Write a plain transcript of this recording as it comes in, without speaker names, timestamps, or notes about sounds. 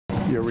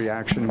your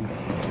reaction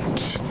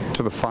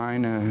to the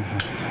fine?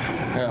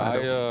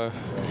 Yeah,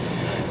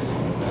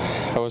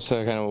 I was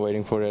kind of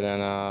waiting for it,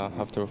 and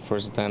after the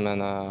first attempt,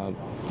 and I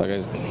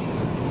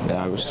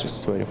was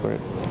just waiting for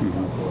it.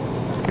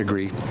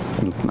 Agree.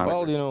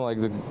 Well, you know, like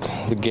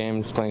the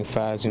game's playing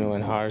fast, you know,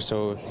 and hard,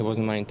 so it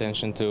wasn't my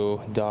intention to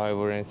dive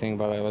or anything,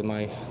 but I let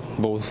my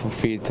both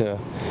feet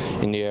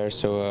in the air,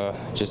 so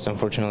just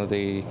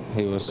unfortunately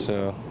it was.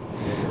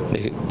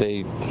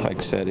 They like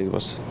I said, it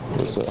was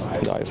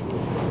a dive.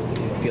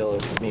 Do you feel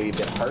it was maybe a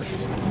bit harsh?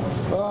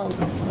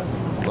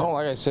 No,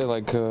 like I said,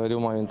 like I do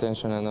my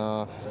intention,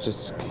 and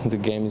just the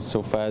game is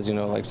so fast, you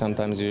know. Like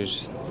sometimes you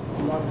just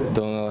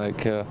don't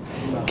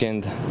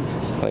can't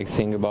like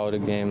think about a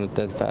game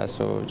that fast,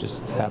 so it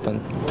just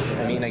happened.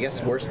 I mean, I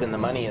guess worse than the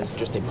money is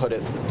just they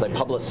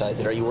publicize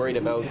it. Are you worried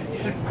about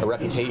the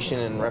reputation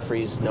and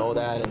referees know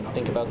that and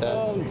think about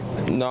that?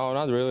 No,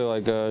 not really.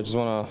 Like I just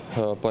want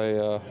to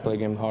play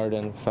game hard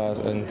and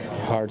fast and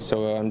hard.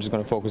 So I'm just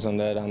gonna focus on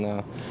that, and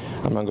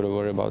I'm not gonna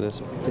worry about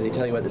this. Did they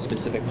tell you what the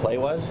specific play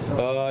was?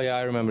 Yeah,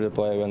 I remember the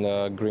play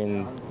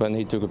when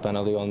he took a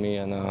penalty on me,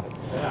 and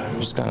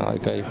just kind of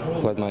like I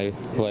let my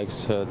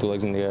legs, 2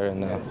 legs in the air,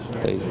 and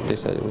they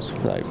said it was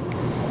dive.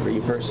 For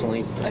you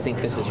personally, I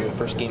think this is your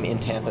first game in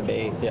Tampa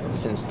Bay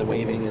since the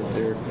waiving.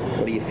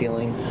 What are you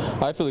feeling?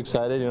 I feel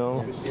excited, you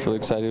know. Feel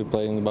excited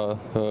playing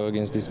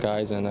against these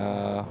guys, and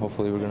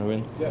hopefully we're gonna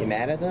win. You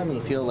mad at them? You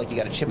feel like you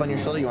got a chip on your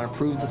shoulder? You want to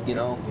prove, you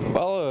know?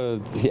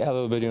 Well, yeah, a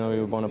little bit. You know,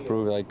 we want to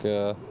prove like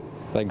the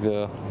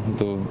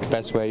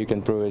best way you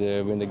can prove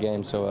it, win the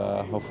game. So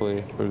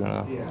hopefully we're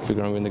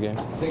gonna win the game.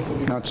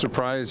 Not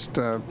surprised.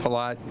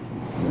 Palat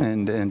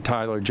and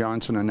Tyler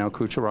Johnson and now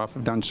Kucherov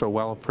have done so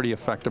well. Pretty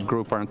effective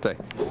group, aren't they?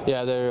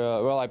 Yeah, they're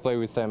well. I played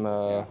with them,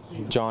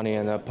 Johnny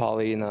and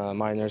Paulie in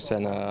minors,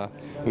 and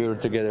we were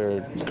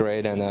together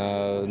great. And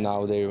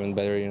now they're even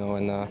better, you know.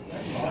 And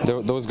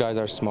those guys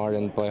are smart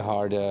and play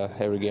hard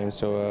every game.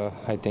 So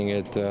I think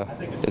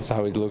it's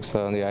how it looks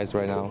on the ice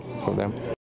right now for them.